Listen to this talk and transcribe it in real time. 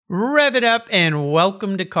Rev it up and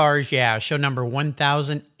welcome to Cars Yeah, show number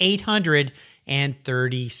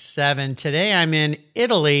 1837. Today I'm in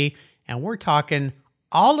Italy and we're talking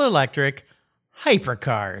all electric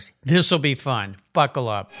hypercars. This will be fun. Buckle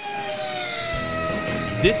up.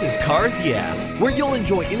 This is Cars Yeah, where you'll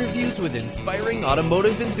enjoy interviews with inspiring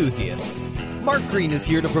automotive enthusiasts. Mark Green is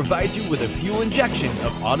here to provide you with a fuel injection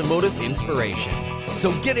of automotive inspiration.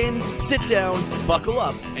 So get in, sit down, buckle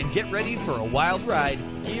up, and get ready for a wild ride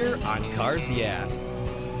here on Cars Yeah.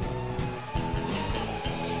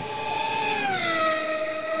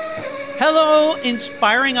 Hello,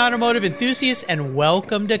 inspiring automotive enthusiasts, and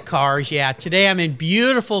welcome to Cars Yeah. Today I'm in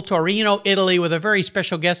beautiful Torino, Italy, with a very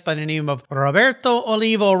special guest by the name of Roberto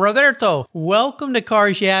Olivo. Roberto, welcome to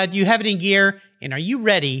Cars Yeah. Do you have it in gear, and are you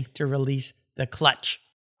ready to release the clutch?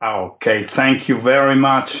 Okay, thank you very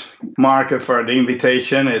much, Mark, for the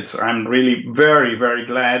invitation. I'm really very, very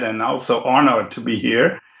glad and also honored to be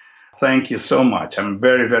here. Thank you so much. I'm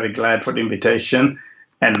very, very glad for the invitation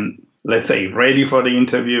and let's say ready for the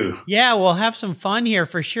interview. Yeah, we'll have some fun here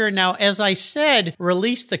for sure. Now, as I said,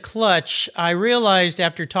 release the clutch. I realized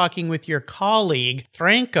after talking with your colleague,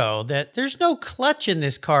 Franco, that there's no clutch in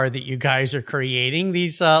this car that you guys are creating.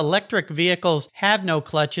 These electric vehicles have no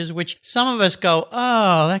clutches, which some of us go,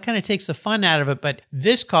 oh, that kind of takes the fun out of it. But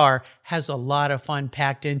this car has a lot of fun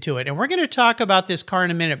packed into it. And we're going to talk about this car in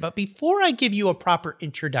a minute. But before I give you a proper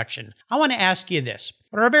introduction, I want to ask you this.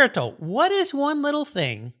 Roberto, what is one little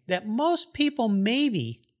thing that most people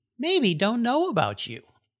maybe don't know about you?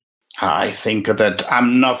 I think that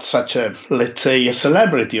I'm not such a, let's say, a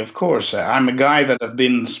celebrity, of course. I'm a guy that have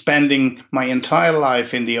been spending my entire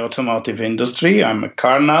life in the automotive industry. I'm a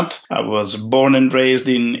car nut. I was born and raised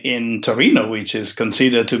in Torino, which is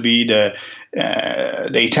considered to be the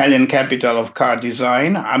Italian capital of car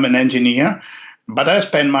design. I'm an engineer. But I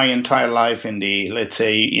spent my entire life in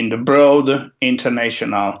the broad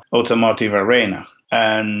international automotive arena.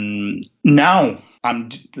 And now I'm,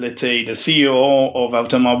 the CEO of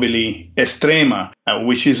Automobili Estrema,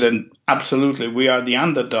 which is we are the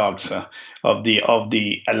underdogs of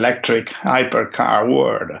the electric hypercar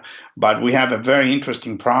world. But we have a very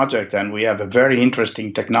interesting project and we have a very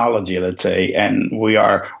interesting technology, and we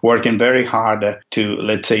are working very hard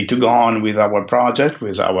to go on with our project,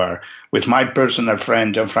 with my personal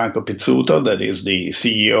friend Gianfranco Pizzuto, that is the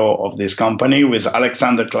CEO of this company, with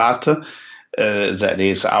Alexander Klatt, that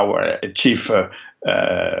is our chief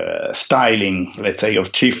styling,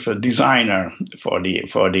 chief designer for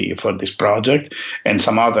this project, and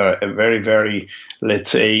some other very, very,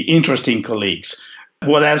 interesting colleagues.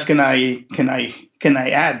 What else can I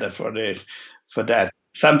add for that?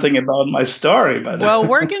 Something about my story. But well,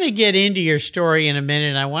 we're going to get into your story in a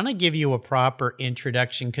minute. I want to give you a proper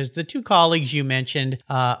introduction because the two colleagues you mentioned,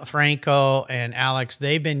 Franco and Alex,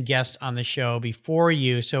 they've been guests on the show before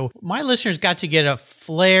you. So my listeners got to get a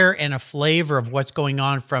flair and a flavor of what's going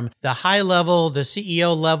on from the high level, the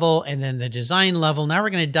CEO level, and then the design level. Now we're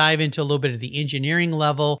going to dive into a little bit of the engineering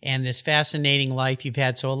level and this fascinating life you've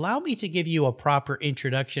had. So allow me to give you a proper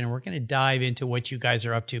introduction, and we're going to dive into what you guys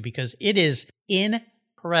are up to because it is incredible.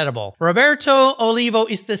 Roberto Olivo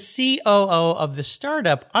is the COO of the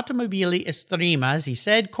startup Automobili Estrema, as he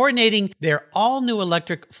said, coordinating their all-new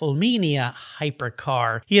electric Fulmina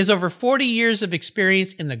hypercar. He has over 40 years of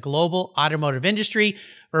experience in the global automotive industry.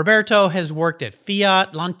 Roberto has worked at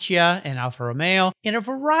Fiat, Lancia, and Alfa Romeo in a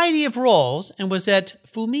variety of roles and was at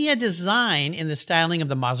Fulmina Design in the styling of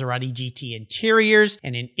the Maserati GT interiors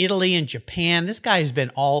and in Italy and Japan. This guy has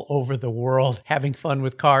been all over the world having fun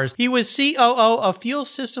with cars. He was COO of Fuel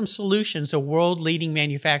System Solutions, a world-leading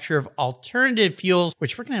manufacturer of alternative fuels,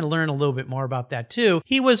 which we're going to learn a little bit more about that too.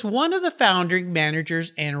 He was one of the founding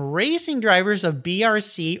managers and racing drivers of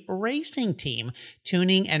BRC Racing Team,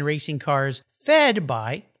 tuning and racing cars fed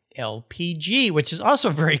by LPG, which is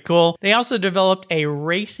also very cool. They also developed a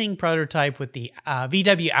racing prototype with the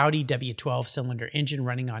VW Audi W12 cylinder engine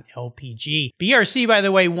running on LPG. BRC, by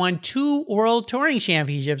the way, won 2 World Touring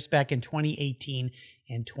Championships back in 2018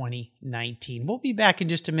 and 2019. We'll be back in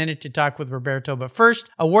just a minute to talk with Roberto, but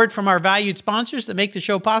first, a word from our valued sponsors that make the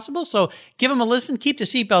show possible. So give them a listen, keep the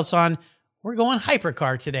seatbelts on. We're going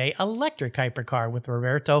hypercar today, electric hypercar with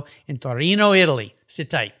Roberto in Torino, Italy.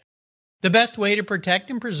 Sit tight. The best way to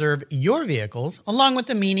protect and preserve your vehicles, along with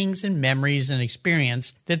the meanings and memories and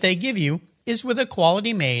experience that they give you, is with a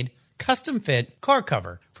quality-made, custom-fit car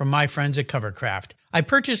cover from my friends at Covercraft. I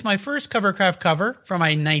purchased my first Covercraft cover for my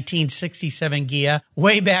 1967 Ghia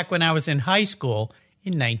way back when I was in high school,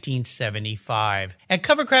 in 1975. At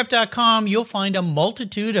covercraft.com, you'll find a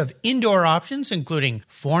multitude of indoor options, including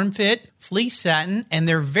form fit, fleece satin, and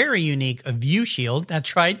their very unique View Shield.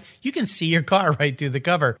 That's right, you can see your car right through the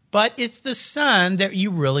cover. But it's the sun that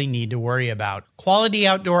you really need to worry about. Quality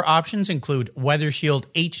outdoor options include Weather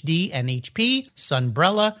Shield HD and HP,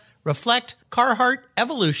 Sunbrella, Reflect, Carhartt,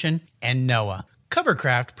 Evolution, and NOAA.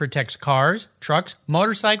 Covercraft protects cars, trucks,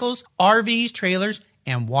 motorcycles, RVs, trailers,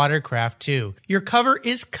 and watercraft too. Your cover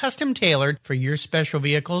is custom tailored for your special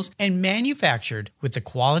vehicles and manufactured with the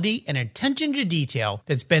quality and attention to detail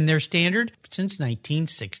that's been their standard since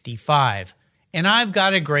 1965. And I've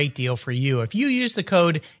got a great deal for you. If you use the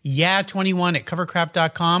code YEAH21 at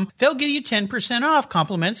covercraft.com, they'll give you 10% off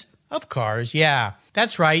compliments of Cars Yeah.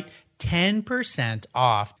 That's right, 10%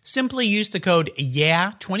 off. Simply use the code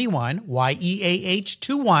YEAH21,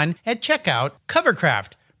 YEAH21 at checkout.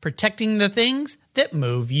 Covercraft, protecting the things that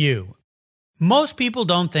move you. Most people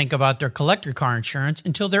don't think about their collector car insurance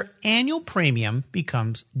until their annual premium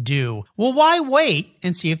becomes due. Well, why wait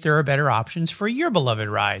and see if there are better options for your beloved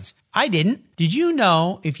rides? I didn't. Did you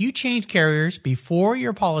know if you change carriers before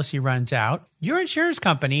your policy runs out, your insurance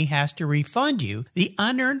company has to refund you the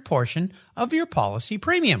unearned portion of your policy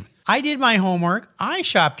premium? I did my homework, I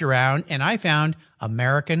shopped around, and I found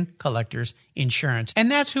American Collectors Insurance.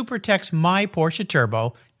 And that's who protects my Porsche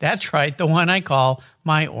Turbo. That's right, the one I call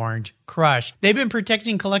my Orange Crush. They've been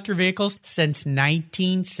protecting collector vehicles since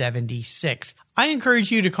 1976. I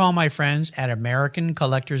encourage you to call my friends at American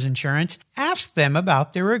Collectors Insurance. Ask them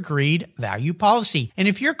about their agreed value policy. And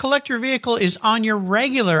if your collector vehicle is on your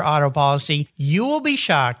regular auto policy, you will be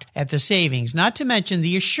shocked at the savings, not to mention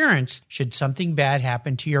the assurance, should something bad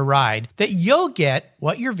happen to your ride, that you'll get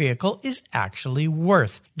what your vehicle is actually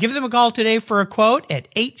worth. Give them a call today for a quote at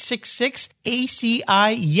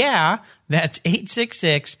 866-ACI-YEAH. That's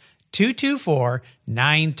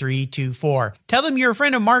 866-224-9324. Tell them you're a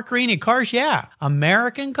friend of Mark Green at Cars Yeah,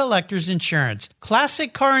 American Collectors Insurance.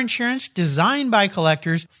 Classic car insurance designed by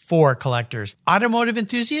collectors for collectors. Automotive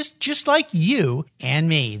enthusiasts just like you and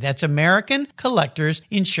me. That's American Collectors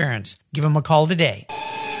Insurance. Give them a call today.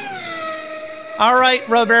 All right,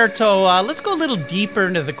 Roberto, let's go a little deeper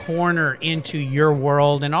into the corner into your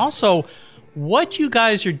world and also what you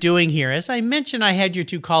guys are doing here. As I mentioned, I had your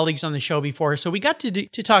two colleagues on the show before, so we got to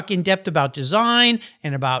talk in depth about design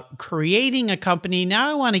and about creating a company.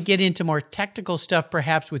 Now I want to get into more technical stuff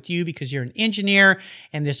perhaps with you because you're an engineer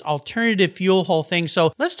and this alternative fuel whole thing.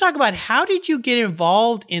 So let's talk about how did you get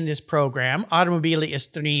involved in this program, Automobili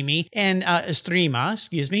Estrema,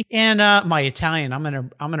 and my Italian. I'm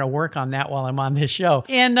gonna work on that while I'm on this show.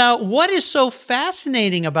 And what is so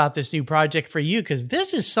fascinating about this new project for you? Because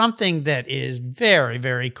this is something that is very,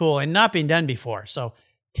 very cool and not been done before. So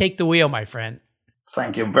take the wheel, my friend.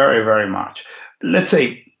 Thank you very, very much. Let's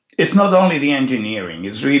say it's not only the engineering,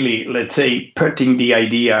 it's really, let's say, putting the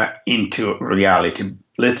idea into reality.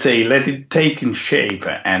 Let's say, let it take in shape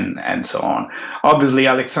and so on. Obviously,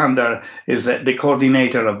 Alexander is the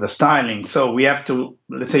coordinator of the styling. So we have to,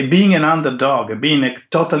 let's say, being an underdog, being a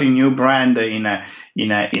totally new brand in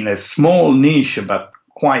a small niche, but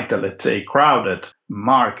quite a, let's say, crowded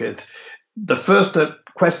market. The first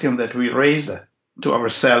question that we raised to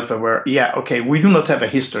ourselves were, we do not have a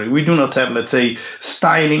history. We do not have, let's say,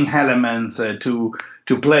 styling elements to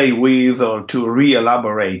play with or to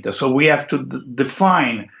re-elaborate. So we have to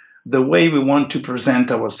define the way we want to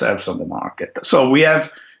present ourselves on the market. So we have,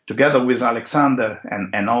 together with Alexander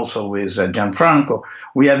and also with Gianfranco,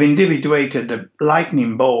 we have individuated the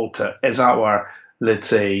lightning bolt as our, let's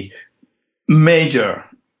say, major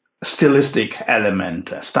stylistic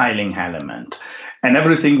element, styling element, and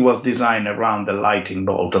everything was designed around the lightning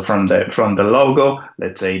bolt from the logo,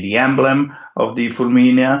 let's say the emblem of the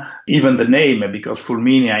Fulminia, even the name, because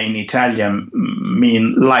Fulminia in Italian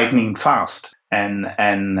mean lightning fast, and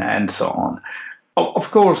so on.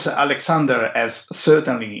 Of course, Alexander has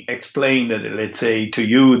certainly explained, let's say, to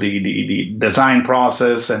you the design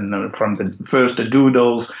process and from the first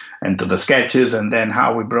doodles and to the sketches and then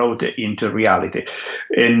how we brought it into reality.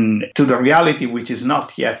 And to the reality, which is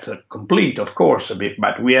not yet complete, of course,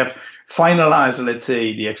 but we have finalized, let's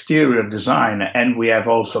say, the exterior design and we have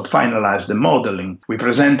also finalized the modeling. We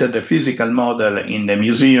presented the physical model in the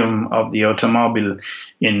Museum of the Automobile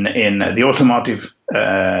in the Automotive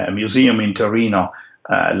Museum in Torino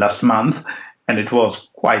last month, and it was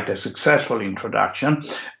quite a successful introduction.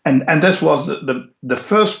 And this was the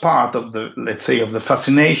first part of the, let's say, of the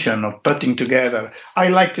fascination of putting together. I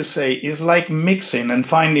like to say is like mixing and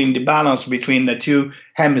finding the balance between the two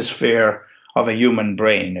hemispheres of a human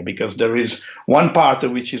brain, because there is one part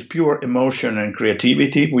which is pure emotion and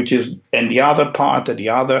creativity, and the other part, the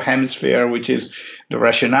other hemisphere, which is the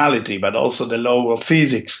rationality, but also the law of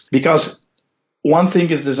physics. Because one thing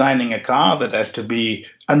is designing a car that has to be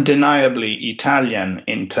undeniably Italian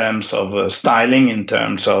in terms of styling, in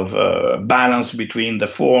terms of balance between the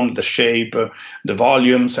form, the shape, the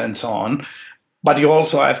volumes, and so on. But you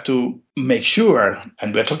also have to make sure,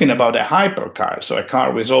 and we're talking about a hypercar, so a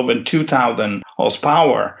car with over 2,000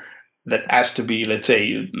 horsepower, that has to be, let's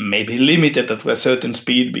say, maybe limited at a certain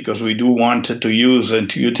speed, because we do want to use and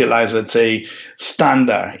to utilize, let's say,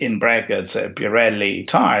 standard, in brackets, Pirelli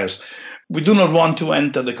tires. We do not want to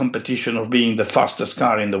enter the competition of being the fastest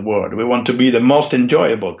car in the world. We want to be the most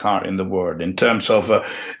enjoyable car in the world in terms of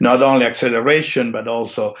not only acceleration, but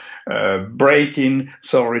also braking,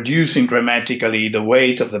 so reducing dramatically the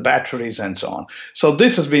weight of the batteries and so on. So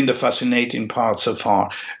this has been the fascinating part so far,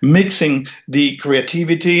 mixing the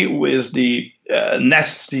creativity with the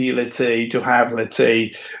necessity, let's say, to have, let's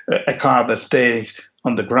say, a car that stays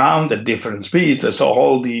on the ground at different speeds. So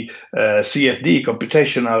all the CFD,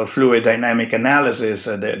 computational fluid dynamic analysis,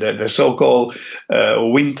 the so-called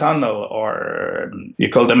wind tunnel, or you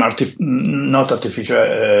call them not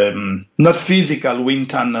artificial, not physical wind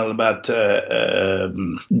tunnel, but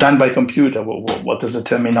done by computer. What is the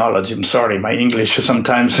terminology? I'm sorry, my English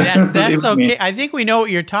sometimes. That's okay. I think we know what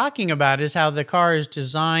you're talking about, is how the car is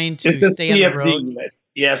designed to stay on the road.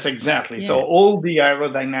 Yes, exactly. Yeah. So all the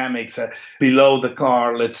aerodynamics below the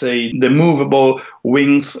car, let's say the movable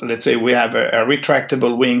wings, let's say we have a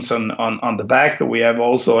retractable wings on the back. We have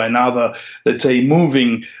also another, let's say,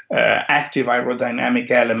 moving active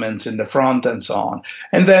aerodynamic elements in the front and so on.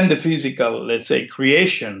 And then the physical, let's say,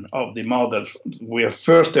 creation of the models. We have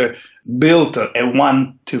first built a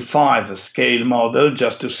 1:5 scale model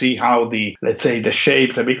just to see how the, let's say, the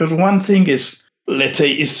shapes are, because one thing is, let's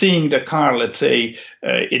say, is seeing the car, let's say,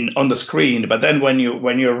 on the screen. But then when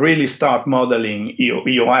you really start modeling,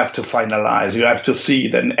 you have to finalize. You have to see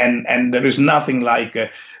it, and there is nothing like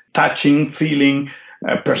touching, feeling,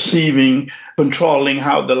 perceiving, controlling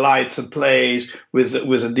how the lights are placed with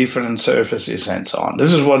the different surfaces and so on.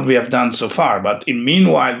 This is what we have done so far. But in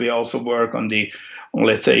meanwhile, we also work on the,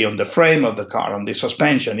 let's say, on the frame of the car, on the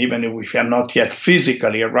suspension, even if we have not yet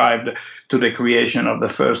physically arrived to the creation of the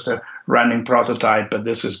first running prototype, but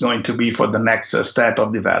this is going to be for the next step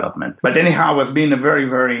of development. But anyhow, it's been a very,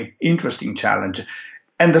 very interesting challenge.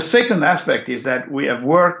 And the second aspect is that we have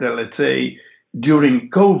worked, let's say, during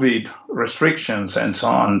COVID restrictions and so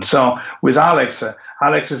on. So with Alex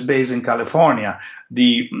is based in California.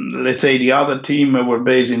 Let's say the other team were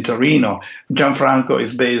based in Torino. Gianfranco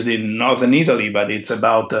is based in northern Italy, but it's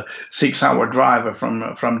about a 6-hour drive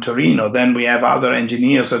from Torino. Then we have other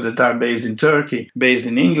engineers that are based in Turkey, based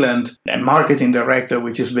in England, and marketing director,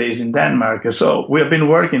 which is based in Denmark. So we have been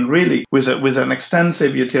working really with an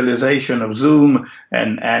extensive utilization of Zoom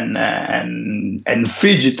and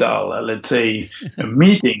phygital, let's say,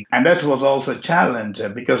 meeting. And that was also a challenge,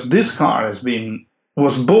 because this car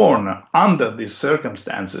was born under these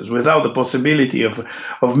circumstances, without the possibility of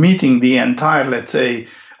meeting the entire, let's say,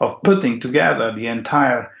 of putting together the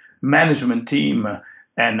entire management team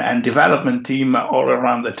and development team all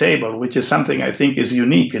around the table, which is something I think is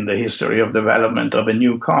unique in the history of development of a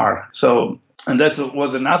new car. So, and that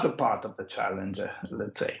was another part of the challenge,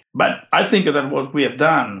 let's say. But I think that what we have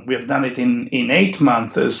done it in 8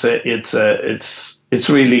 months. It's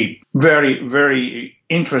really very, very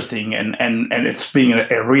interesting, and it's been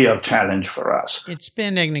a real challenge for us. It's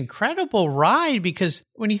been an incredible ride, because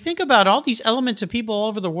when you think about all these elements of people all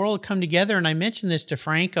over the world come together, and I mentioned this to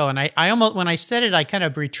Franco, and I almost, when I said it, I kind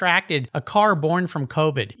of retracted, a car born from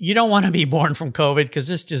COVID. You don't want to be born from COVID, because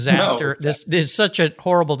this disaster, this is such a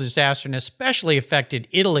horrible disaster, and especially affected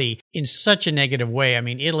Italy in such a negative way. I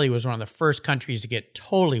mean, Italy was one of the first countries to get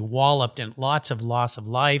totally walloped, and lots of loss of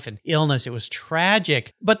life and illness. It was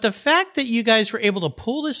tragic. But the fact that you guys were able to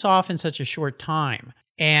pull this off in such a short time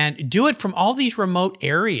and do it from all these remote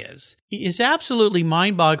areas is absolutely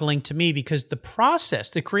mind-boggling to me, because the process,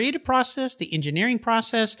 the creative process, the engineering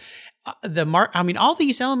process, all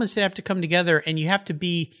these elements that have to come together, and you have to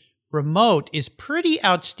be remote, is pretty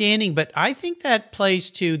outstanding. But I think that plays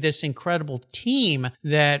to this incredible team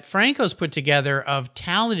that Franco's put together of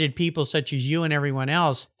talented people such as you and everyone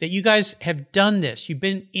else, that you guys have done this. You've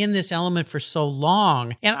been in this element for so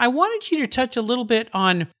long. And I wanted you to touch a little bit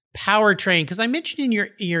on powertrain, because I mentioned in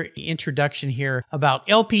your introduction here about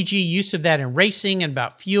LPG, use of that in racing, and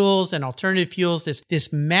about fuels and alternative fuels.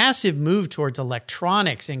 This massive move towards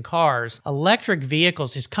electronics in cars, electric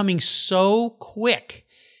vehicles, is coming so quick.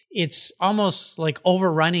 it's almost like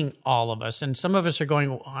overrunning all of us. And some of us are going,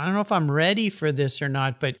 well, I don't know if I'm ready for this or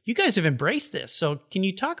not, but you guys have embraced this. So can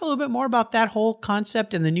you talk a little bit more about that whole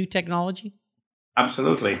concept and the new technology?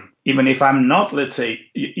 Absolutely. Even if I'm not, let's say,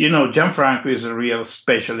 Gianfranco is a real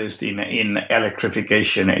specialist in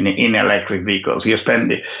electrification and in electric vehicles. He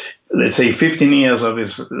spent, let's say, 15 years of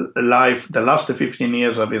his life, the last 15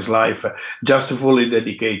 years of his life, just fully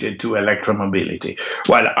dedicated to electromobility,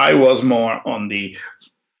 while I was more on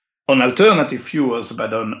alternative fuels,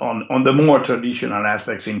 but on the more traditional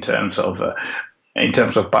aspects in terms of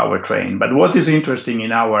powertrain. But what is interesting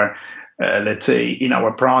in our let's say, in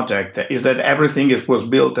our project, is that everything was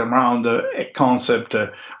built around a concept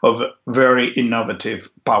of very innovative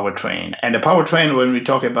powertrain. And the powertrain, when we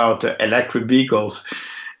talk about electric vehicles,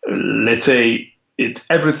 let's say it's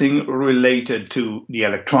everything related to the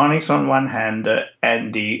electronics on one hand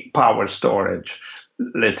and the power storage,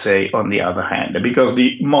 let's say, on the other hand, because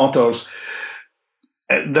the motors,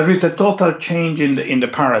 there is a total change in the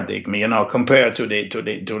paradigm, compared to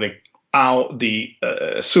the how the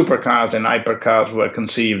supercars and hypercars were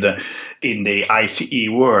conceived in the ICE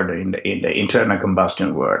world, in the internal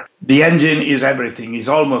combustion world. The engine is everything, is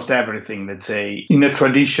almost everything, let's say, in a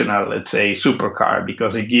traditional, let's say, supercar,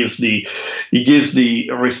 because it gives the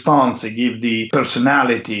response, it gives the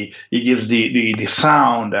personality, it gives the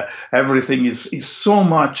sound. Everything is so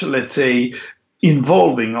much, let's say,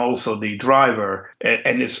 involving also the driver,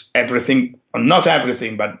 and it's everything, not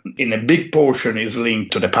everything, but in a big portion is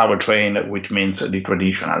linked to the powertrain, which means the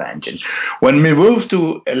traditional engine. When we move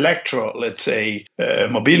to electro, let's say,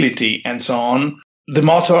 mobility and so on, the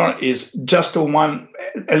motor is just a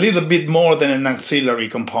little bit more than an auxiliary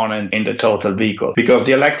component in the total vehicle, because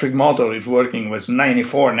the electric motor is working with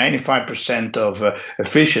 95% of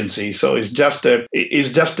efficiency. So it's just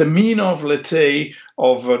a mean of, let's say,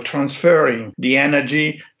 of transferring the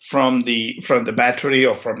energy from the battery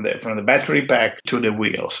or from the battery pack to the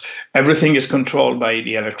wheels. Everything is controlled by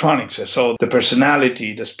the electronics. So the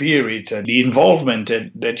personality, the spirit, the involvement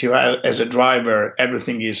that you have as a driver,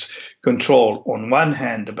 everything is controlled on one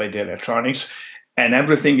hand by the electronics, and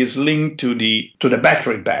everything is linked to the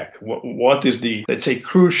battery pack. What is the, let's say,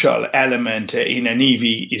 crucial element in an EV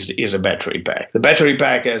is a battery pack. The battery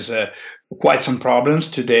pack has quite some problems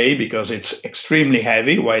today because it's extremely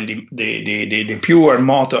heavy, while the pure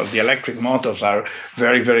motors, the electric motors, are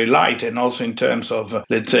very, very light, and also in terms of,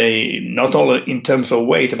 let's say, not only in terms of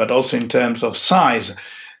weight, but also in terms of size.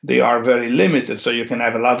 They are very limited, so you can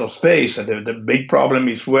have a lot of space. The big problem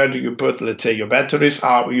is, where do you put, let's say, your batteries?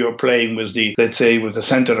 How you're playing with with the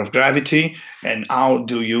center of gravity, and how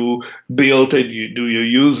do you build it? Do you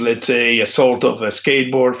use, let's say, a sort of a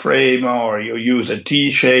skateboard frame, or you use a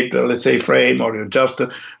T-shaped, let's say, frame, or you just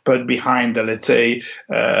put behind, let's say,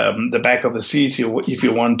 the back of the seats, if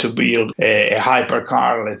you want to build a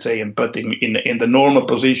hypercar, let's say, and put in the normal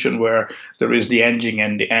position where there is the engine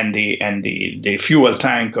and the fuel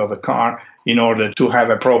tank of a car, in order to have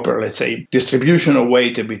a proper, let's say, distribution of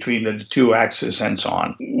weight between the two axes and so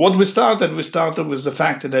on. What we started with the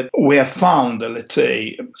fact that we have found, let's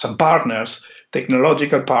say, some partners,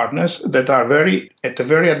 technological partners, that are at a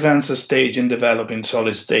very advanced stage in developing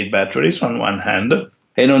solid-state batteries on one hand,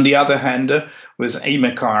 and on the other hand, with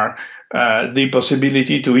Amecar, the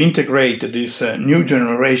possibility to integrate this new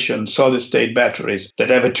generation solid-state batteries that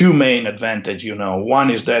have two main advantages.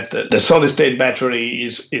 One is that the solid-state battery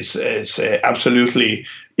is absolutely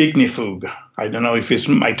ignifug. I don't know if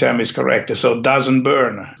my term is correct. So it doesn't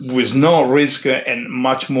burn, with no risk and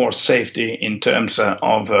much more safety in terms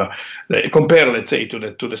of compared, let's say,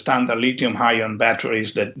 to the standard lithium-ion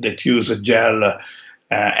batteries that use a gel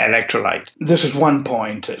electrolyte. This is one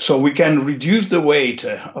point. So we can reduce the weight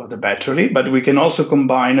of the battery, but we can also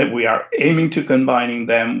combine it. We are aiming to combining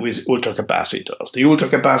them with ultracapacitors. The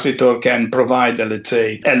ultracapacitor can provide, let's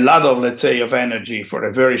say, a lot of, let's say, of energy for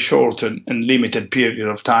a very short and limited period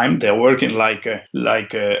of time. They're working like a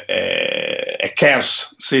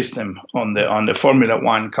KERS system on the Formula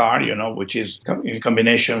One car, which is in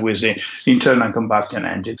combination with the internal combustion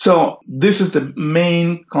engine. So this is the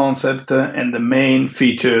main concept and the main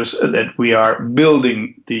features that we are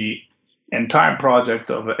building the entire project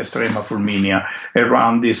of Estrema Flaminia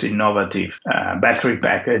around this innovative battery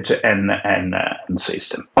package and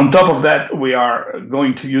system. On top of that, we are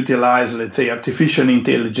going to utilize, let's say, artificial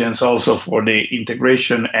intelligence also for the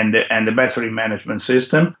integration and the battery management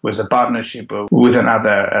system, with a partnership with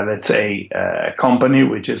another, let's say, company,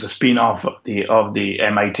 which is a spin-off of the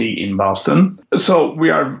MIT in Boston. So we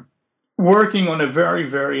are working on a very,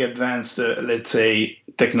 very advanced, let's say,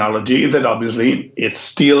 technology that obviously it's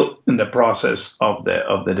still in the process of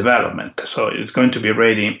the development. So it's going to be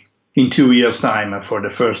ready in 2 years' time for the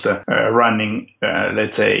first running,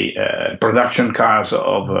 production cars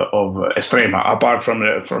of Extrema, apart from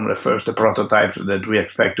the first prototypes that we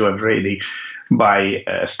expect to have ready by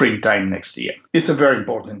springtime next year. It's a very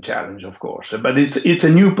important challenge, of course, but it's a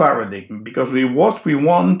new paradigm, because what we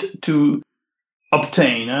want to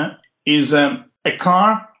obtain is a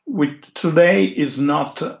car which today is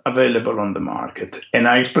not available on the market. And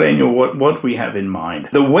I explain you what we have in mind.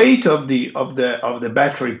 The weight of the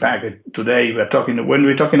battery pack today, when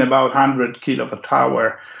we're talking about 100 kilowatt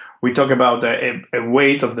hour, we talk about a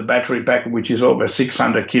weight of the battery pack which is over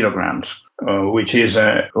 600 kilograms, which is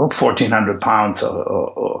 1,400 pounds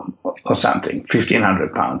or something,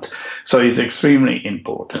 1,500 pounds. So it's extremely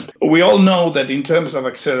important. We all know that in terms of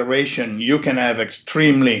acceleration, you can have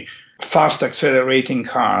extremely fast accelerating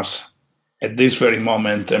cars at this very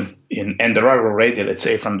moment, and there are already, let's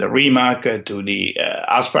say, from the Rimac to the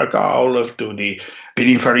Aspar Car to the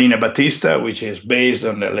Pininfarina Battista, which is based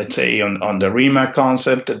on on the Rimac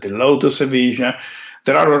concept, the Lotus Evija.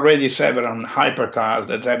 There are already several hypercars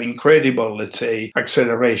that have incredible, let's say,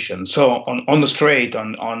 acceleration. So on the straight,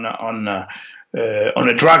 on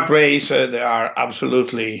a drag race, they are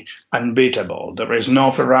absolutely unbeatable. There is no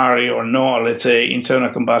Ferrari or no, let's say, internal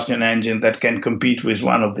combustion engine that can compete with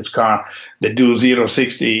one of these cars that do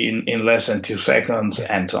 0-60 in less than 2 seconds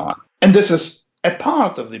and so on. And this is a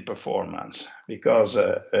part of the performance, because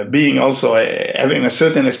being also having a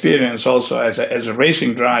certain experience also as a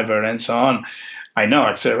racing driver and so on, I know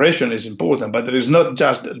acceleration is important, but there is not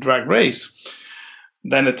just a drag race.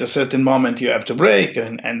 Then at a certain moment you have to brake,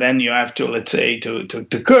 and then you have to, let's say, to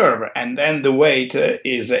curve, and then the weight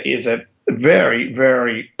is a very,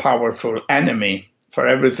 very powerful enemy for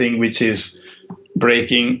everything which is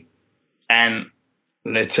braking and,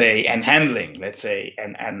 let's say, and handling, let's say,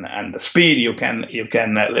 and the speed you can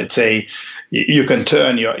let's say, you can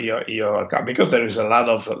turn your car, because there is a lot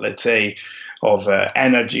of, let's say, of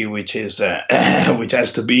energy which is which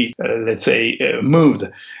has to be let's say moved.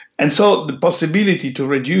 And so the possibility to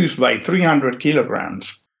reduce by 300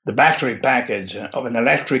 kilograms the battery package of an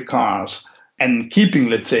electric cars and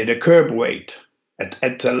keeping, let's say, the curb weight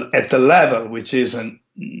at a level which is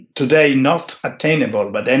today not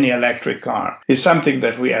attainable by any electric car is something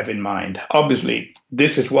that we have in mind. Obviously,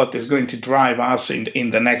 this is what is going to drive us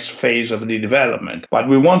in the next phase of the development. But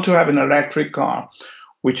we want to have an electric car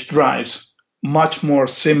which drives much more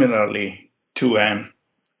similarly to a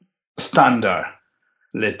standard,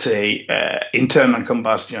 let's say, internal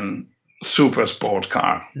combustion super sport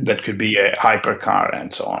car that could be a hypercar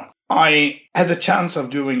and so on. I had the chance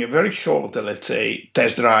of doing a very short, let's say,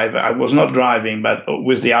 test drive. I was not driving, but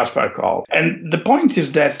with the Aspar Car. And the point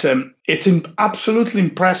is that it's absolutely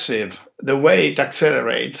impressive the way it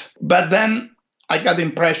accelerates. But then I got the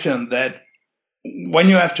impression that when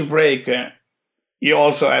you have to brake, you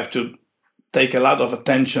also have to take a lot of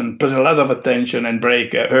attention, put a lot of attention and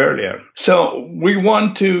brake earlier. So we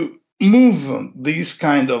want to move these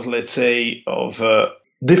kind of, let's say, of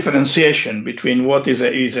differentiation between what is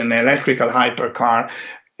an electrical hypercar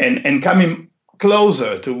and coming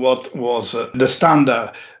closer to what was the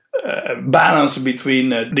standard balance between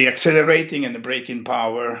the accelerating and the braking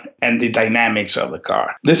power and the dynamics of the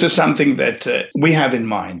car. This is something that we have in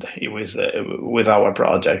mind with our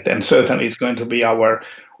project, and certainly it's going to be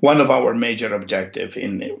one of our major objectives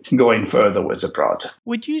in going further with the project.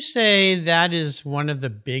 Would you say that is one of the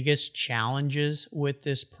biggest challenges with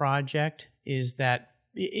this project? Is that,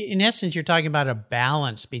 in essence, you're talking about a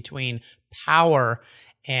balance between power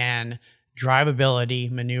and drivability,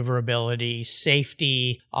 maneuverability,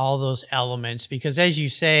 safety, all those elements. Because as you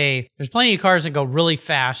say, there's plenty of cars that go really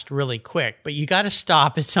fast, really quick, but you got to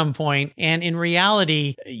stop at some point. And in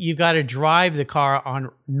reality, you got to drive the car on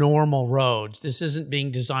normal roads. This isn't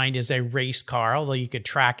being designed as a race car, although you could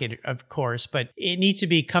track it, of course, but it needs to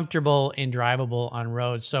be comfortable and drivable on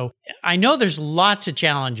roads. So I know there's lots of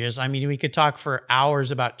challenges. I mean, we could talk for hours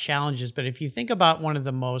about challenges, but if you think about one of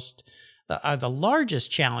the largest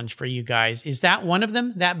challenge for you guys, is that one of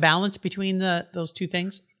them, that balance between those two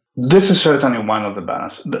things? This is certainly one of the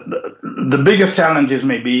balance. The biggest challenges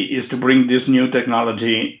is to bring this new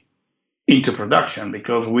technology into production,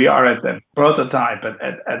 because we are at the prototype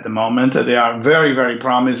at the moment. They are very, very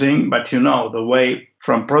promising, but the way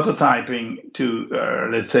from prototyping to,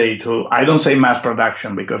 let's say, to, I don't say mass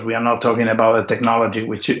production, because we are not talking about a technology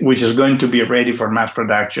which is going to be ready for mass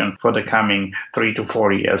production for the coming 3 to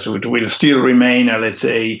 4 years. It will still remain, let's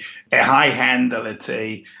say, a high-end, let's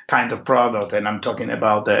say, kind of product. And I'm talking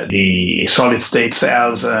about the solid-state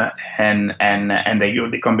cells and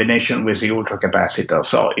the combination with the ultracapacitor.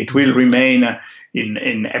 So it will remain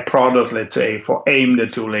in a product, let's say, for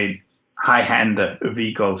aimed to high-end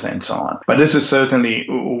vehicles and so on. But this is certainly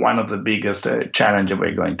one of the biggest challenges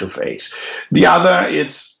we're going to face. The other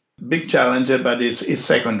is big challenge, but it's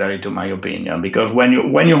secondary to my opinion, because when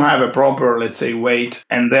you have a proper, let's say, weight,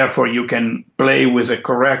 and therefore you can play with a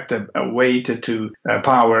correct weight to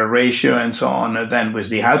power ratio and so on, then with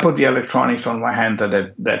the help of the electronics on one hand,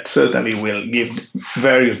 that certainly will give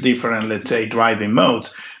various different, let's say, driving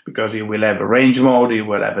modes, because you will have a range mode, you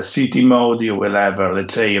will have a city mode, you will have,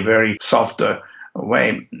 let's say, a very soft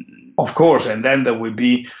way, of course, and then there will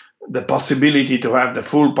be the possibility to have the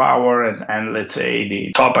full power and let's say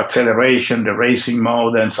the top acceleration, the racing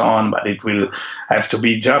mode and so on, but it will have to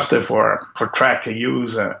be just for track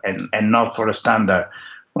use and not for a standard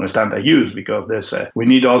use, because we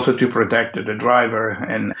need also to protect the driver.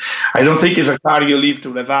 And I don't think it's a car you leave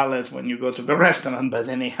to the valet when you go to the restaurant, but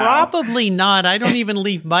anyhow. Probably not. I don't even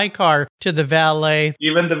leave my car to the valet.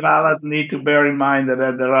 Even the valet need to bear in mind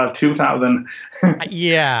that there are 2,000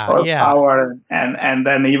 power, and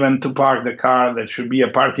then even to park the car, there should be a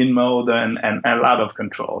parking mode and a lot of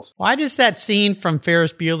controls. Why does that scene from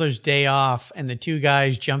Ferris Bueller's Day Off and the two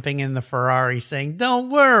guys jumping in the Ferrari saying, "Don't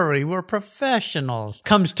worry, we're professionals,"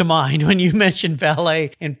 comes to mind when you mentioned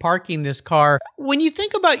valet and parking this car? When you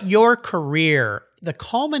think about your career, the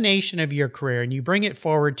culmination of your career, and you bring it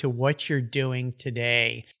forward to what you're doing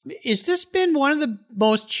today, has this been one of the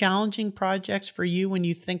most challenging projects for you when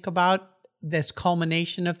you think about this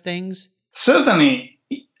culmination of things? Certainly,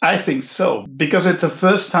 I think so, because it's the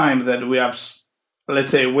first time that we have,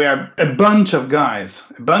 let's say, we are a bunch of guys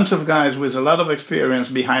with a lot of experience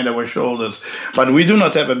behind our shoulders, but we do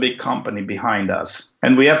not have a big company behind us.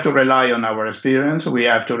 And we have to rely on our experience. We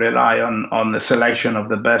have to rely on the selection of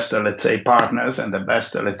the best, let's say, partners and the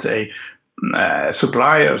best, let's say,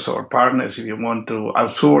 suppliers or partners if you want to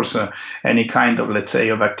outsource any kind of, let's say,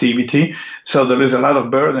 of activity. So there is a lot of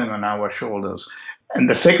burden on our shoulders. And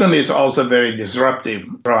the second is also a very disruptive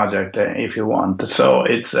project, if you want. So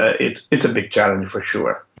it's a big challenge for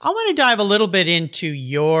sure. I want to dive a little bit into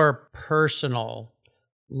your personal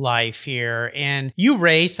life here. And you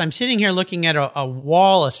race. I'm sitting here looking at a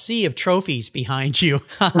wall, a sea of trophies behind you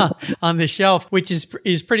on the shelf, which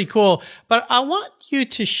is pretty cool. But I want you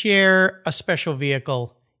to share a special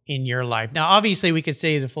vehicle in your life. Now, obviously, we could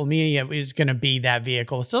say the Fulmia is going to be that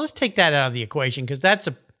vehicle. So let's take that out of the equation, because that's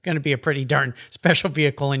going to be a pretty darn special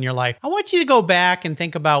vehicle in your life. I want you to go back and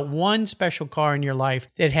think about one special car in your life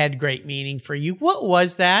that had great meaning for you. What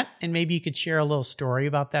was that? And maybe you could share a little story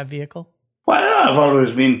about that vehicle. Well, I've always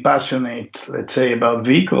been passionate, let's say, about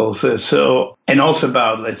vehicles, and also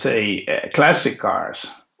about, let's say, classic cars,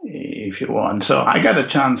 if you want. So I got a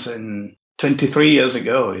chance 23 years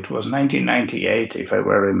ago, it was 1998, if I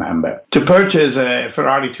well remember, to purchase a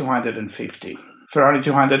Ferrari 250. Ferrari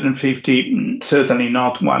 250, certainly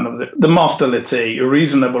not one of the most, let's say,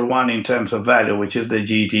 reasonable one in terms of value, which is the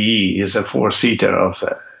GTE, is a four-seater of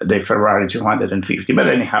the Ferrari 250. But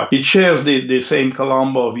anyhow, it shares the same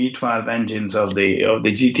Colombo V12 engines of the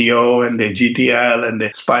GTO and the GTL and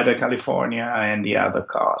the Spider California and the other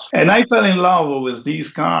cars. And I fell in love with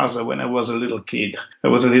these cars when I was a little kid. I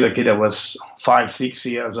was 5, 6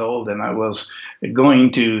 years old, and I was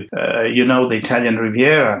going to, the Italian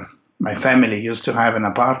Riviera. My family used to have an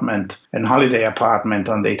holiday apartment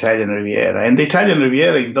on the Italian Riviera. And the Italian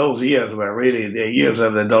Riviera in those years were really the years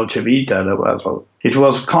of the Dolce Vita. It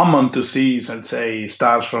was common to see, let's say,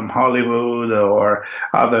 stars from Hollywood or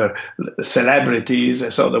other celebrities.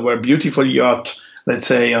 So there were beautiful yachts, let's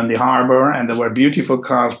say, on the harbor, and there were beautiful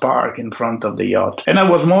cars parked in front of the yacht. And I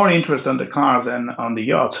was more interested in the cars than on the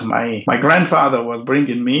yachts. My grandfather was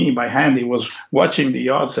bringing me by hand. He was watching the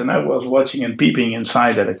yachts, and I was watching and peeping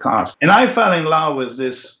inside of the cars. And I fell in love with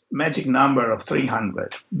this magic number of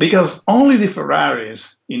 300, because only the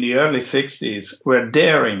Ferraris in the early 60s were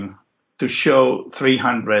daring to show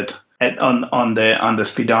 300 on the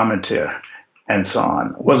speedometer and so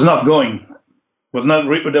on.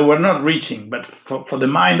 They were not reaching, but for the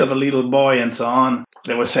mind of a little boy and so on,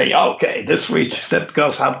 they would say, okay, that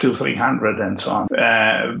goes up to 300 and so on.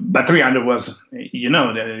 But 300 was,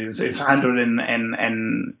 it's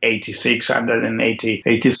 186,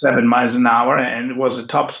 187 miles an hour, and it was a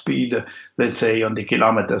top speed, let's say, on the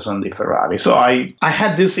kilometers on the Ferrari. So I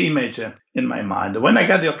had this image in my mind. When I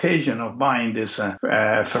got the occasion of buying this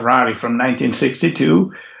Ferrari from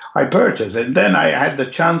 1962, I purchased it. Then I had the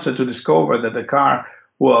chance to discover that the car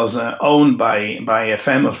was owned by a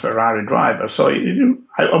famous Ferrari driver. So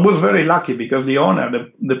I was very lucky because the owner,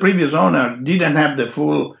 the previous owner, didn't have the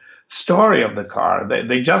full story of the car.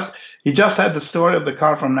 He just had the story of the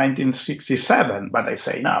car from 1967. But I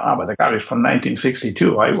say, no, but the car is from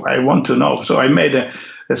 1962. I want to know. So I made a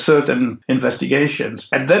certain investigations.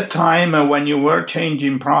 At that time, when you were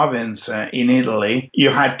changing province in Italy, you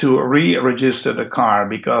had to re-register the car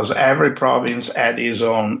because every province had its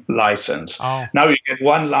own license. Oh. Now you get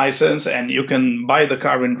one license and you can buy the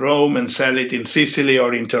car in Rome and sell it in Sicily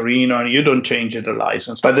or in Torino, and you don't change the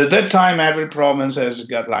license. But at that time, every province has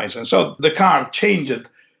got license. So the car changed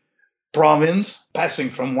province,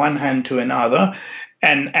 passing from one hand to another,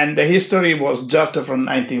 and the history was just from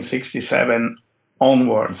 1967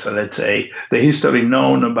 onwards, let's say, the history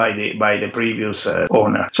known by the previous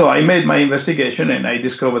owner. So I made my investigation and I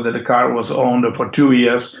discovered that the car was owned for 2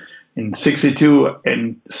 years. In 62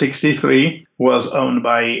 and 63 was owned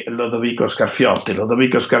by Lodovico Scarfiotti.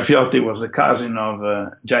 Lodovico Scarfiotti was the cousin of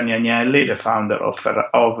Gianni Agnelli, the founder of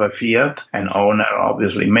Fiat and owner,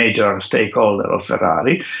 obviously, major stakeholder of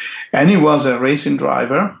Ferrari. And he was a racing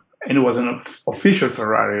driver. And he was an official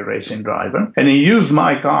Ferrari racing driver. And he used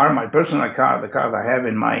my car, my personal car, the car I have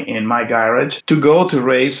in my garage, to go to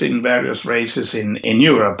race in various races in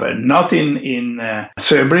Europe. Not in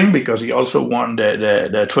Sebring, because he also won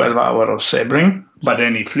the 12 hour of Sebring. But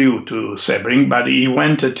then he flew to Sebring. But he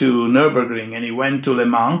went to Nürburgring and he went to Le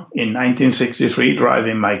Mans in 1963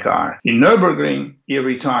 driving my car. In Nürburgring, he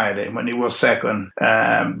retired when he was second.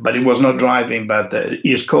 But he was not driving, but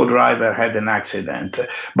his co-driver had an accident.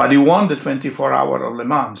 But he won the 24-hour of Le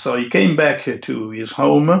Mans. So he came back to his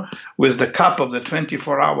home with the cup of the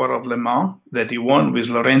 24-hour of Le Mans that he won with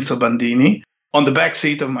Lorenzo Bandini on the back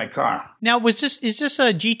seat of my car. Now, is this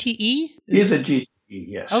a GTE? It's a GTE.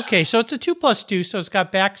 Yes. Okay, so it's a 2+2, so it's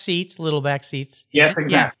got back seats, little back seats. Yes,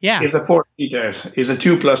 exactly. Yeah. It's a 4-seater. It's a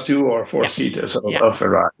 2+2 or 4-seaters of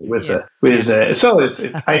Ferrari so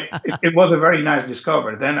it was a very nice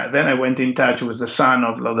discovery. Then I went in touch with the son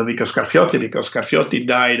of Lodovico Scarfiotti because Scarfiotti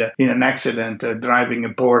died in an accident driving a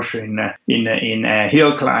Porsche in a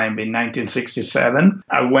hill climb in 1967.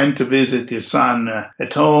 I went to visit his son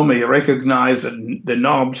at home. He recognized the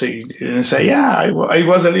knobs. He said, "Yeah, I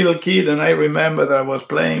was a little kid and I remember that I was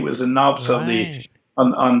playing with the knobs of the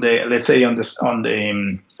on the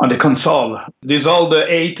console. These all the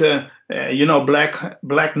 8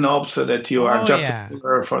 black knobs so that you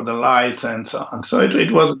are for the lights and so on. So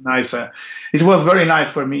it was nice. It was very nice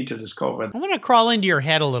for me to discover. I want to crawl into your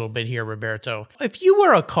head a little bit here, Roberto. If you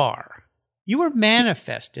were a car, you were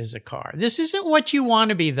manifest as a car. This isn't what you want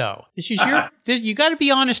to be, though. This is you got to be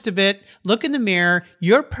honest a bit. Look in the mirror.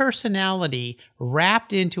 Your personality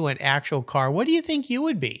wrapped into an actual car. What do you think you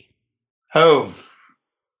would be? Oh,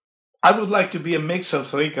 I would like to be a mix of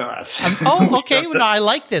 3 cars. Okay. Well, no, I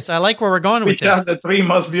like this. I like where we're going with this. Which are the 3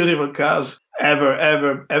 most beautiful cars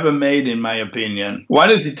ever made, in my opinion. One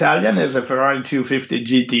is Italian, is a Ferrari 250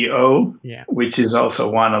 GTO, which is also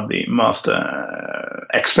one of the most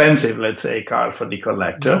expensive, let's say, car for the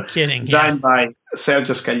collector. No kidding. Designed by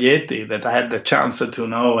Sergio Scaglietti, that I had the chance to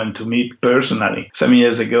know and to meet personally some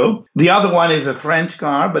years ago. The other one is a French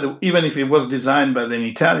car, but even if it was designed by an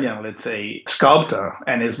Italian, let's say, sculptor,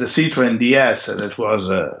 and it's the Citroën DS, that was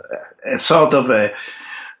a sort of a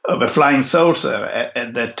flying saucer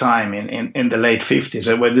at that time in the late 50s.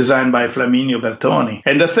 They were designed by Flaminio Bertoni.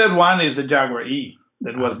 And the third one is the Jaguar E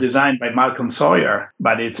that was designed by Malcolm Sawyer,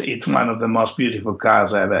 but it's one of the most beautiful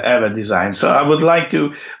cars ever designed. So I would like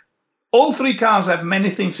to... All 3 cars have many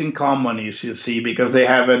things in common, you should see, because they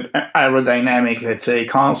have an aerodynamic, let's say,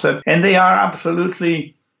 concept, and they are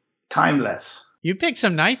absolutely timeless. You picked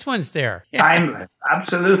some nice ones there. Timeless,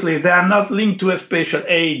 absolutely. They are not linked to a special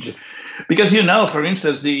age. Because, for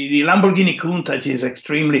instance, the Lamborghini Countach is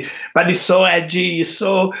extremely, but it's so edgy, it's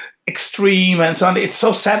so extreme and so on. It's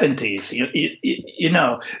so 70s,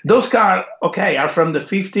 Those cars, are from the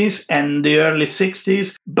 50s and the early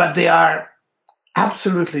 60s, but they are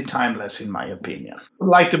absolutely timeless, in my opinion. I'd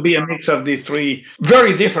like to be a mix of these 3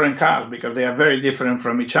 very different cars because they are very different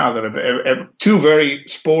from each other. 2 very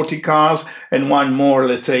sporty cars and one more,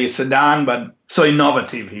 let's say, sedan, but so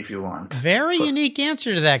innovative, if you want. Very unique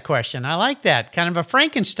answer to that question. I like that. Kind of a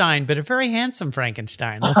Frankenstein, but a very handsome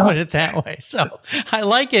Frankenstein. Let's put it that way. So I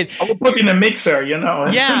like it. I will put in a mixer,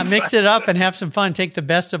 Yeah, mix it up and have some fun. Take the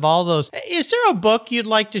best of all those. Is there a book you'd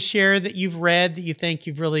like to share that you've read that you think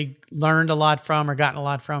you've really learned a lot from or gotten a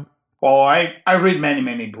lot from? Oh, I read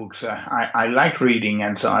many books. I like reading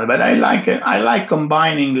and so on, but I like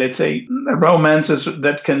combining, let's say, romances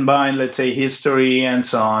that combine, let's say, history and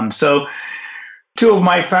so on. So two of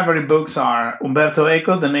my favorite books are Umberto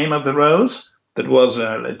Eco, The Name of the Rose. That was,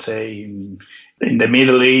 let's say, in the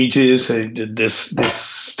Middle Ages. This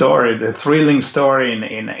story, the thrilling story in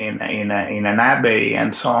an abbey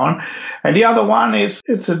and so on. And the other one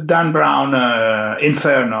it's a Dan Brown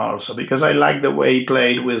Inferno also, because I like the way he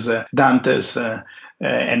played with Dante's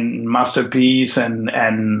and Masterpiece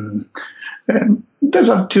and those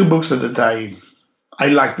are two books that I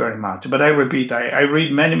like very much. But I repeat, I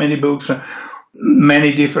read many books.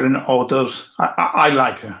 Many different authors. I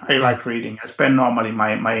like reading. I spend normally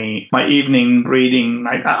my evening reading.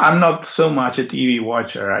 I'm not so much a TV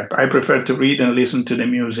watcher. I prefer to read and listen to the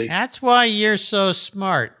music. That's why you're so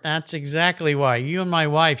smart. That's exactly why. You and my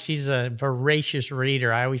wife, she's a voracious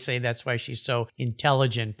reader. I always say that's why she's so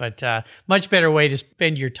intelligent, but much better way to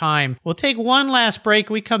spend your time. We'll take one last break.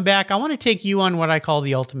 When we come back, I want to take you on what I call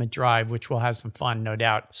the ultimate drive, which will have some fun, no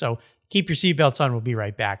doubt. So keep your seatbelts on. We'll be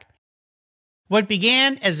right back. What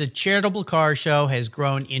began as a charitable car show has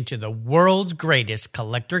grown into the world's greatest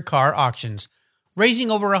collector car auctions, raising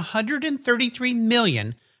over $133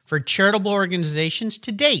 million for charitable organizations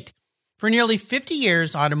to date. For nearly 50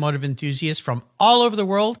 years, automotive enthusiasts from all over the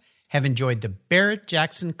world have enjoyed the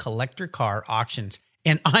Barrett-Jackson collector car auctions,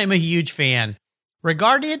 and I'm a huge fan.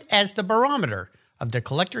 Regarded as the barometer of the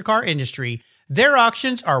collector car industry, their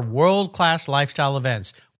auctions are world-class lifestyle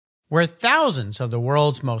events where thousands of the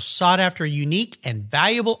world's most sought-after, unique, and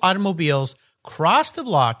valuable automobiles cross the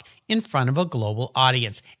block in front of a global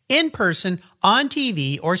audience, in person, on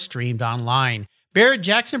TV, or streamed online.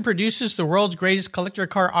 Barrett-Jackson produces the world's greatest collector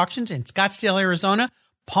car auctions in Scottsdale, Arizona,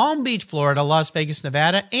 Palm Beach, Florida, Las Vegas,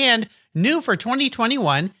 Nevada, and, new for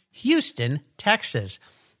 2021, Houston, Texas.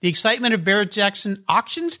 The excitement of Barrett-Jackson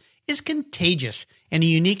auctions is contagious, and a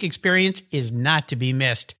unique experience is not to be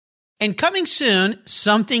missed. And coming soon,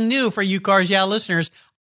 something new for you Cars Yeah listeners.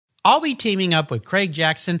 I'll be teaming up with Craig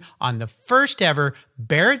Jackson on the first ever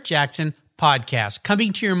Barrett-Jackson podcast,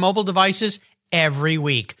 coming to your mobile devices every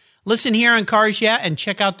week. Listen here on Cars Yeah and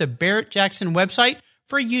check out the Barrett-Jackson website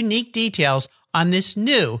for unique details on this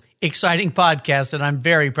new, exciting podcast that I'm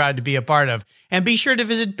very proud to be a part of. And be sure to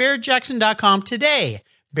visit barrettjackson.com today.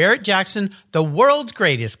 Barrett-Jackson, the world's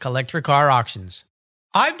greatest collector car auctions.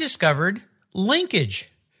 I've discovered Linkage.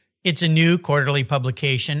 It's a new quarterly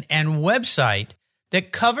publication and website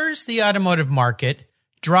that covers the automotive market,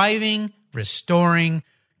 driving, restoring,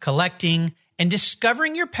 collecting, and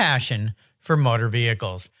discovering your passion for motor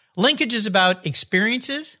vehicles. Linkage is about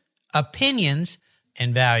experiences, opinions,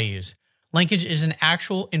 and values. Linkage is an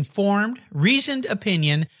actual informed, reasoned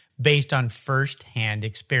opinion based on first-hand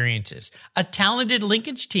experiences. A talented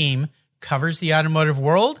Linkage team covers the automotive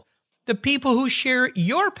world, the people who share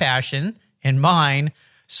your passion and mine,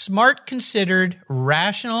 smart, considered,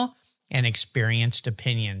 rational, and experienced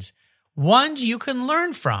opinions. Ones you can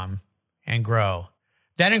learn from and grow.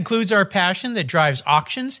 That includes our passion that drives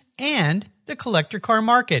auctions and the collector car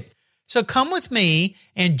market. So come with me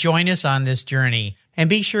and join us on this journey. And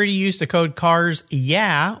be sure to use the code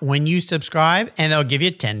CARSYEAH when you subscribe, and they'll give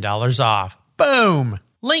you $10 off. Boom!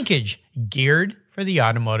 Linkage, geared for the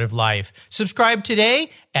automotive life. Subscribe today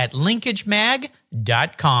at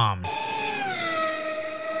linkagemag.com.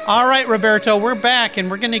 All right, Roberto, we're back, and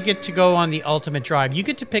we're going to get to go on the ultimate drive. You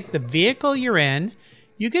get to pick the vehicle you're in.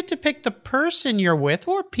 You get to pick the person you're with,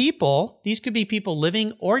 or people. These could be people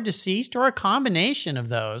living or deceased, or a combination of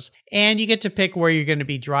those. And you get to pick where you're going to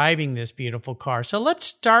be driving this beautiful car. So let's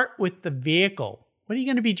start with the vehicle. What are you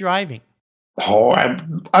going to be driving? Oh,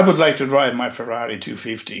 I would like to drive my Ferrari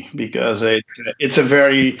 250 because it's a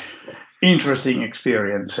very interesting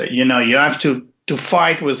experience. You know, you have to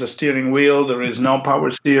fight with the steering wheel. There is no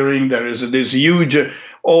power steering. There is this huge,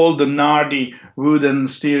 old, gnarly wooden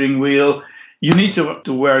steering wheel. You need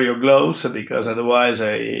to wear your gloves because otherwise,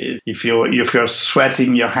 if you're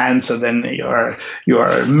sweating your hands, then you are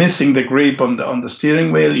missing the grip on the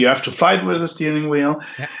steering wheel. You have to fight with the steering wheel.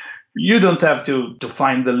 Yeah. You don't have to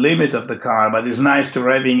find the limit of the car, but it's nice to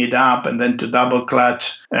revving it up and then to double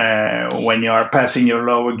clutch when you are passing your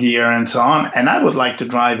lower gear and so on. And I would like to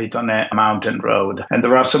drive it on a mountain road. And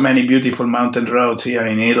there are so many beautiful mountain roads here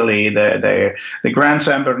in Italy. The Grand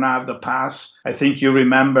San Bernardo Pass. I think you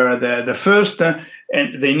remember the first and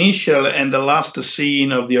the initial and the last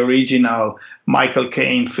scene of the original Michael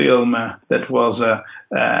Caine film that was the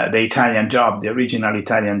Italian Job, the original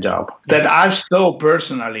Italian Job. That I saw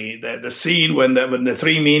personally, the scene when the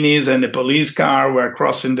three minis and the police car were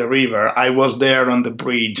crossing the river. I was there on the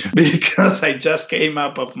bridge because I just came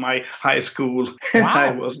up of my high school and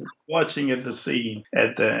I was watching at the scene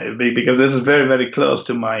because this is very, very close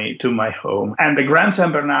to my home. And the Grand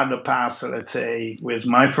San Bernardo Pass, let's say, with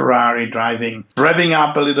my Ferrari revving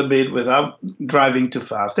up a little bit without driving too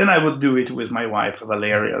fast. And I would do it with my wife,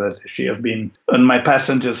 Valeria, that she has been on my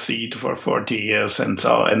passenger seat for 40 years and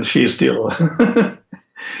she's still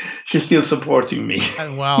she's still supporting me.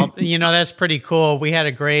 Well, that's pretty cool.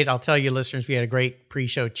 I'll tell you listeners, we had a great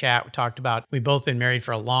pre-show chat. We talked about, we've both been married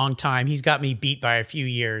for a long time. He's got me beat by a few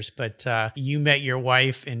years, but you met your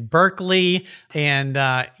wife in Berkeley and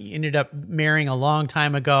you ended up marrying a long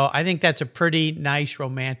time ago. I think that's a pretty nice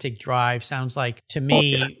romantic drive. Sounds like to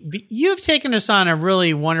me. Oh, yeah. You've taken us on a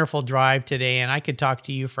really wonderful drive today, and I could talk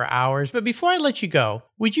to you for hours. But before I let you go,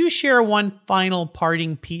 would you share one final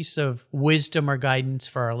parting piece of wisdom or guidance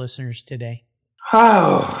for our listeners today?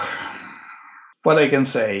 Oh, what I can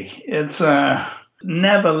say, it's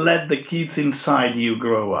never let the kids inside you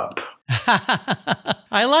grow up.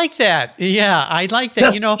 I like that. Yeah, I like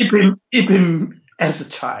that. Just keep him as a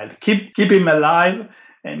child. Keep him alive,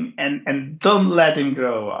 and don't let him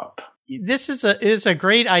grow up. This is a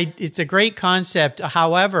great concept.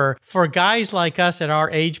 However, for guys like us at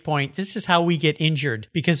our age point, this is how we get injured,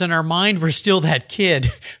 because in our mind, we're still that kid,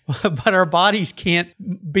 but our bodies can't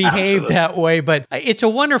behave that way. But it's a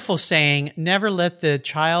wonderful saying, never let the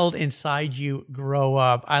child inside you grow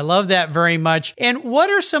up. I love that very much. And what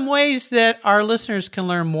are some ways that our listeners can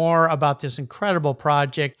learn more about this incredible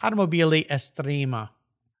project, Automobili Estrema?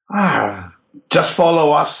 Just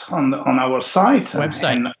follow us on our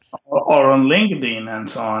website. Or on LinkedIn and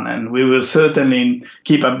so on, and we will certainly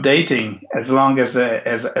keep updating as long as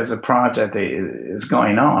a project is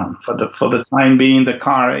going on. For the time being, the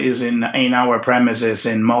car is in our premises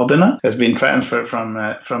in Modena. Has been transferred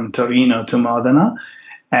from Torino to Modena,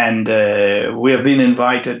 and we have been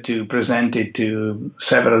invited to present it to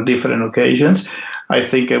several different occasions. I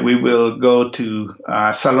think we will go to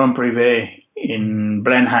Salon Privé in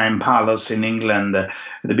Blenheim Palace in England at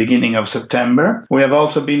the beginning of September. We have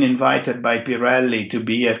also been invited by Pirelli to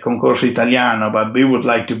be at Concorso Italiano, but we would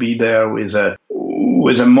like to be there with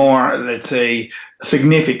a more, let's say,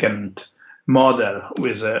 significant model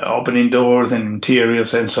with opening doors and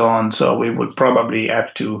interiors and so on. So we would probably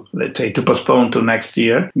have to, let's say, to postpone to next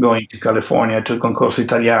year, going to California to Concorso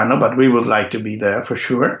Italiano, but we would like to be there for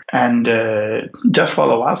sure. And just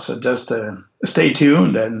follow us, just stay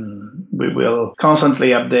tuned, and we will constantly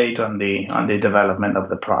update on the development of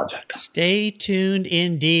the project. Stay tuned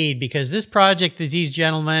indeed, because this project that these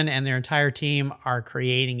gentlemen and their entire team are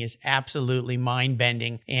creating is absolutely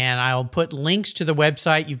mind-bending. And I'll put links to the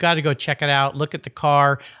website. You've got to go check it out, look at the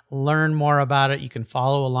car, learn more about it. You can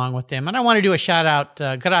follow along with them. And I want to do a shout out,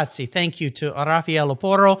 grazie, thank you to Raffaello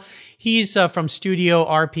Porro. He's from Studio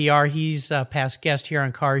RPR. He's a past guest here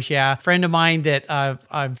on Cars Yeah. Friend of mine that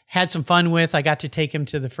I've had some fun with. I got to take him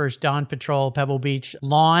to the first Dawn Patrol Pebble Beach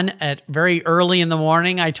lawn at very early in the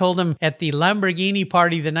morning. I told him at the Lamborghini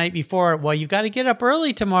party the night before, well, you've got to get up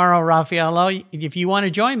early tomorrow, Raffaello, if you want to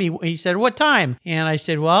join me. He said, what time? And I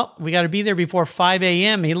said, well, we got to be there before 5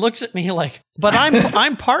 a.m. He looks at me like, but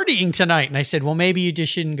I'm partying tonight. And I said, well, maybe you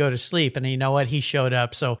just shouldn't go to sleep. And you know what? He showed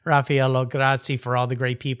up. So Raffaello, grazie for all the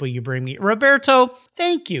great people you bring me. Roberto,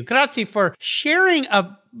 thank you. Grazie for sharing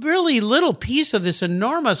a really little piece of this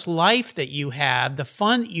enormous life that you had, the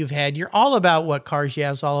fun that you've had. You're all about what Cars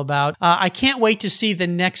Yeah is all about. I can't wait to see the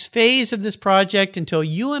next phase of this project. Until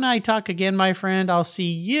you and I talk again, my friend, I'll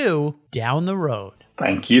see you down the road.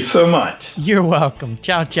 Thank you so much. You're welcome.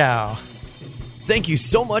 Ciao, ciao. Thank you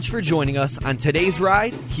so much for joining us on today's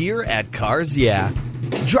ride here at Cars Yeah.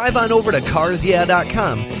 Drive on over to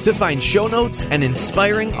carsyeah.com to find show notes and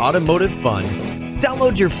inspiring automotive fun.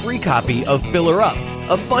 Download your free copy of Filler Up,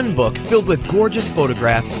 a fun book filled with gorgeous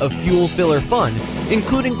photographs of fuel filler fun,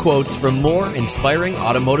 including quotes from more inspiring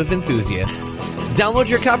automotive enthusiasts. Download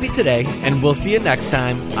your copy today, and we'll see you next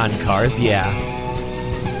time on Cars Yeah.